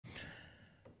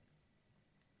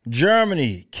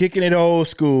Germany, kicking it old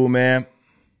school, man.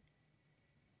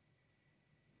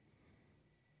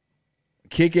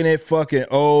 Kicking it fucking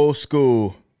old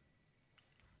school.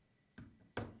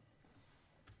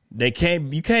 You can't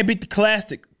beat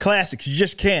the classics. You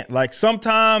just can't. Like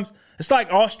sometimes, it's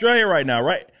like Australia right now,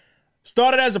 right?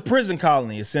 Started as a prison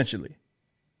colony, essentially.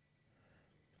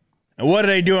 And what are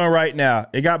they doing right now?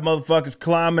 They got motherfuckers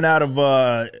climbing out of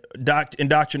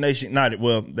indoctrination.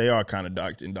 Well, they are kind of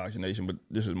indoctrination, but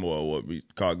this is more what we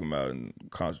talking about in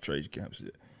concentration camps.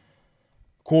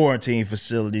 Quarantine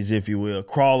facilities, if you will,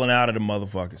 crawling out of the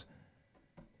motherfuckers.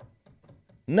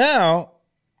 Now,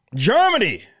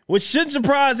 Germany, which shouldn't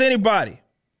surprise anybody.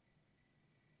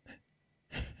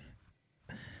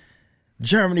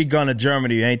 Germany gonna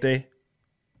Germany, ain't they?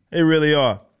 They really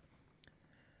are.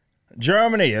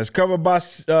 Germany, as covered by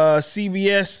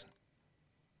CBS,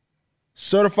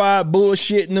 certified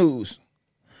bullshit news.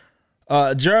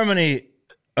 Germany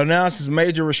announces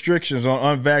major restrictions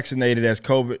on unvaccinated as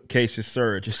COVID cases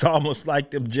surge. It's almost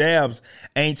like the jabs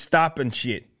ain't stopping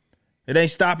shit. It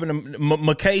ain't stopping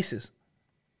the cases.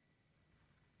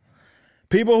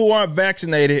 People who aren't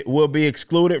vaccinated will be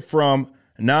excluded from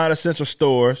non-essential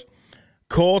stores,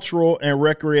 cultural and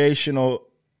recreational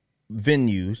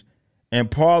venues, and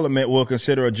Parliament will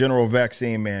consider a general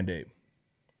vaccine mandate.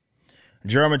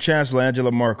 German Chancellor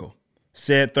Angela Merkel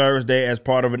said Thursday as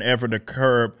part of an effort to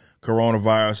curb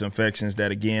coronavirus infections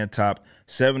that again topped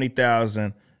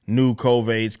 70,000 new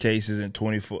COVID cases in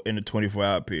the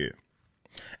 24-hour period.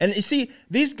 And you see,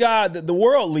 these guys, the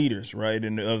world leaders, right,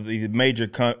 of the major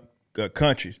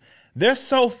countries, they're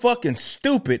so fucking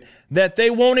stupid that they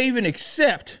won't even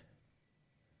accept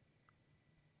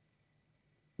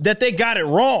that they got it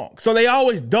wrong. So they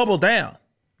always double down,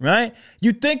 right?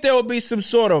 You think there will be some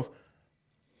sort of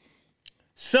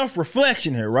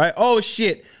self-reflection here, right? Oh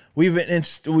shit, we've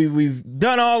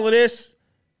done all of this.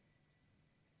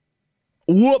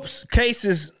 Whoops,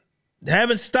 cases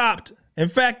haven't stopped. In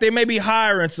fact, they may be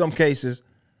higher in some cases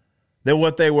than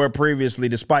what they were previously,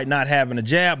 despite not having a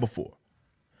jab before.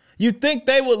 You think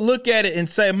they would look at it and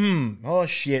say, oh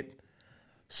shit,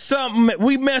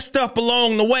 we messed up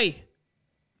along the way.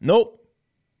 Nope.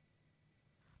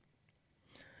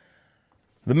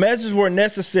 The measures were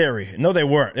necessary. No, they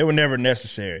weren't. They were never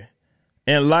necessary.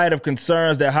 In light of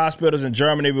concerns that hospitals in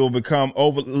Germany will become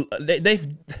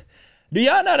do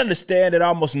y'all not understand that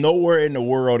almost nowhere in the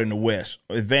world, in the West,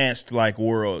 advanced like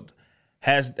world,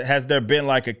 has there been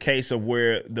like a case of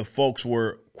where the folks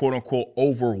were quote unquote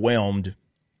overwhelmed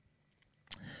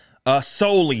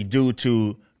solely due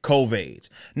to COVID.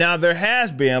 Now, there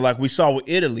has been, like we saw with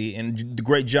Italy and the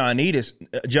great Johnny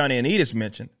Anitas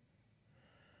mentioned,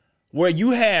 where you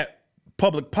had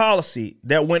public policy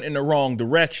that went in the wrong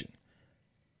direction,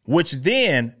 which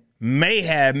then may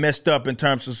have messed up in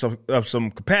terms of some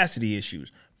capacity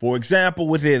issues. For example,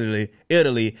 with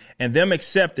Italy and them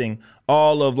accepting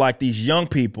all of like these young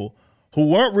people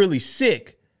who weren't really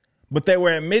sick, but they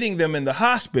were admitting them in the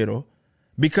hospital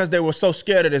because they were so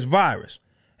scared of this virus.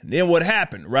 And then what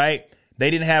happened, right? They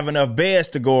didn't have enough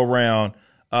beds to go around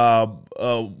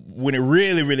when it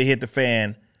really, really hit the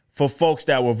fan for folks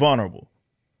that were vulnerable.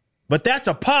 But that's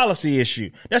a policy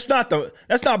issue. That's not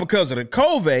because of the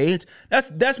COVID.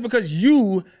 That's because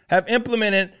you have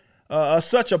implemented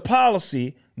such a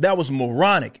policy that was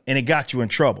moronic and it got you in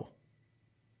trouble.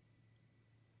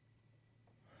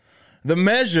 The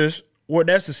measures were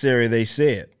necessary, they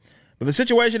said. But the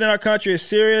situation in our country is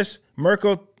serious.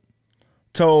 Merkel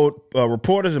told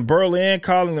reporters in Berlin,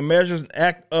 calling the measures an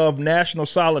act of national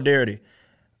solidarity.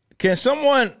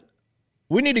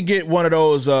 We need to get one of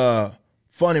those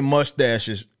funny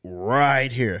mustaches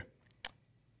right here,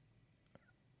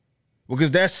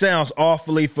 because that sounds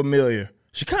awfully familiar.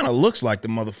 She kind of looks like the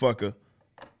motherfucker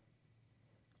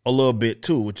a little bit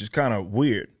too, which is kind of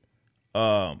weird.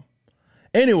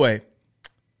 Anyway,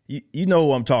 you know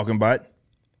who I'm talking about.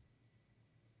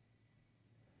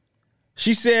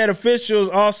 She said officials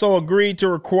also agreed to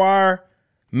require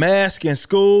masks in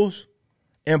schools,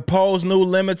 impose new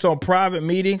limits on private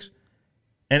meetings,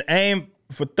 and aim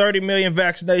for 30 million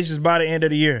vaccinations by the end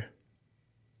of the year.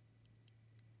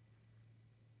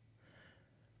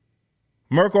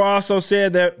 Merkel also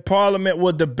said that Parliament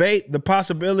would debate the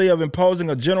possibility of imposing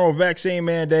a general vaccine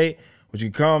mandate, which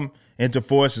could come into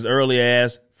force as early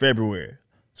as February.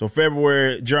 So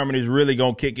February, Germany's really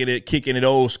gonna kicking it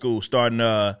old school, starting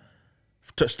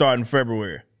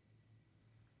February.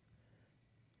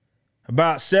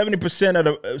 About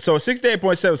 70% so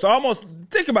 68.7. So almost,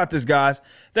 think about this, guys.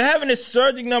 They're having this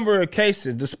surging number of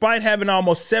cases despite having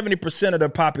almost 70% of their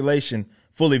population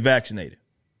fully vaccinated.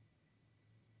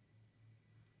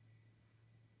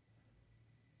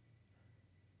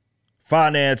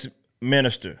 finance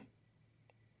minister,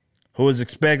 who is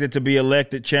expected to be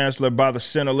elected chancellor by the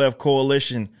center-left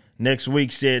coalition next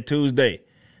week, said Tuesday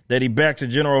that he backs a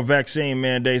general vaccine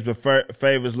mandates but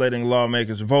favors letting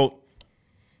lawmakers vote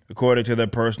according to their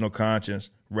personal conscience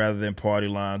rather than party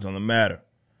lines on the matter.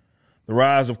 The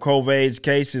rise of COVID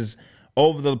cases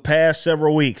over the past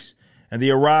several weeks and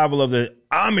the arrival of the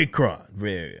Omicron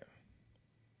variant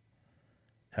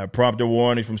have prompted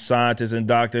warnings from scientists and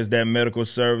doctors that medical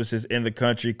services in the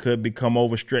country could become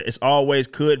overstretched. It's always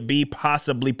could be,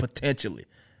 possibly, potentially.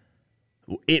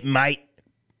 It may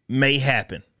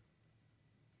happen.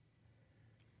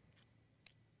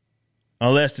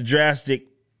 Unless the drastic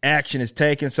action is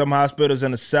taken, some hospitals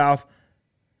in the south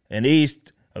and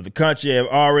east of the country have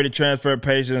already transferred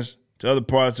patients to other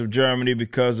parts of Germany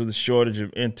because of the shortage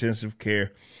of intensive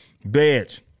care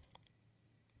beds.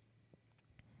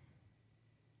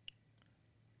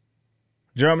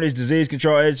 Germany's disease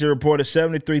control agency reported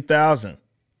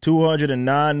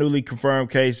 73,209 newly confirmed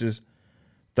cases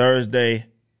Thursday.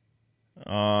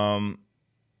 They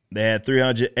had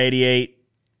 388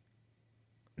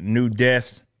 new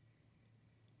deaths,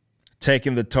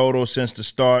 taking the total since the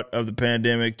start of the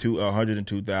pandemic to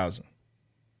 102,000.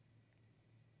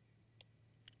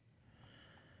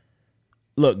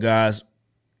 Look, guys,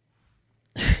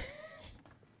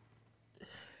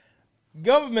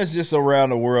 governments just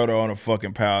around the world are on a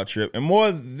fucking power trip. And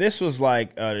more, this was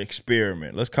like an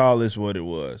experiment. Let's call this what it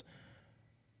was.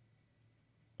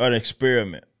 An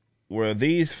experiment where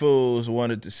these fools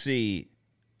wanted to see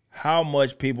how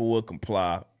much people would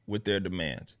comply with their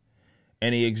demands.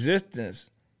 And the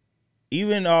existence,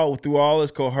 even through all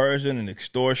this coercion and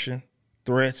extortion,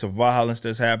 threats of violence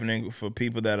that's happening for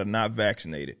people that are not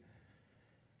vaccinated,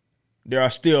 there are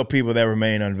still people that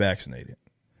remain unvaccinated.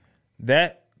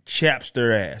 That chaps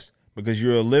their ass because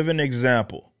you're a living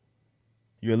example.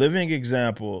 You're a living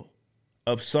example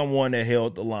of someone that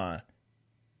held the line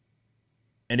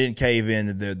and didn't cave in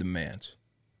to their demands.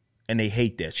 And they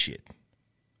hate that shit.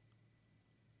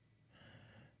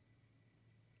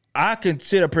 I can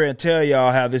sit up here and tell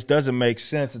y'all how this doesn't make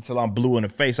sense until I'm blue in the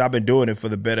face. I've been doing it for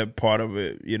the better part of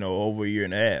it, over a year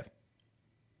and a half.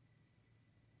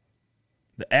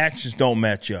 The actions don't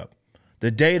match up.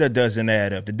 The data doesn't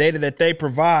add up. The data that they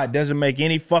provide doesn't make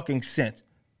any fucking sense.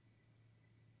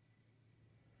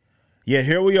 Yet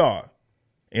here we are,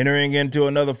 entering into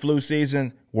another flu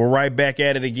season. We're right back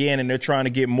at it again, and they're trying to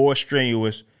get more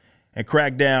strenuous and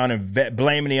crack down and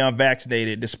blaming the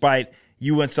unvaccinated, despite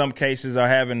you in some cases are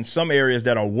having some areas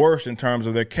that are worse in terms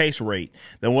of their case rate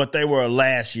than what they were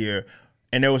last year,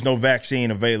 and there was no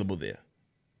vaccine available there.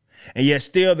 And yet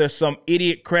still there's some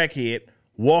idiot crackhead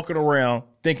walking around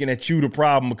thinking that you the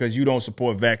problem because you don't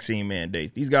support vaccine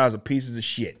mandates. These guys are pieces of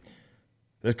shit.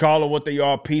 Let's call it what they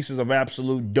are, pieces of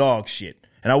absolute dog shit.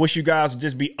 And I wish you guys would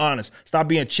just be honest. Stop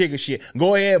being chicken shit.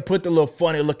 Go ahead and put the little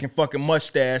funny looking fucking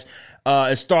mustache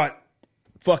and start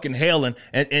fucking hailing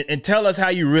and tell us how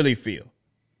you really feel.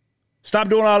 Stop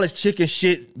doing all this chicken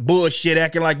shit bullshit,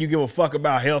 acting like you give a fuck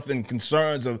about health and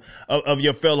concerns of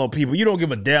your fellow people. You don't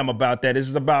give a damn about that. This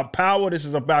is about power. This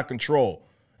is about control.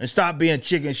 And stop being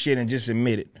chicken shit and just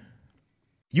admit it.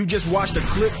 You just watched a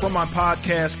clip from my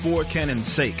podcast, For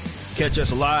Canon's Sake. Catch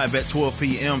us live at 12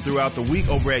 p.m. throughout the week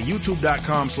over at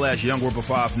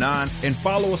youtube.com/YoungRipper59 and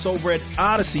follow us over at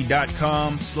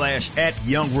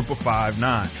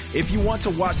odyssey.com/@YoungRipper59. If you want to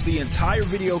watch the entire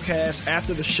video cast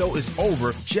after the show is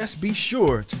over, just be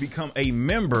sure to become a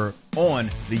member on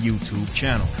the YouTube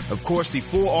channel. Of course, the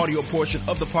full audio portion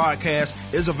of the podcast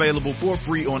is available for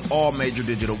free on all major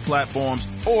digital platforms,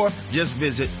 or just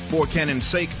visit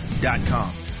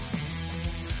forcanonsake.com.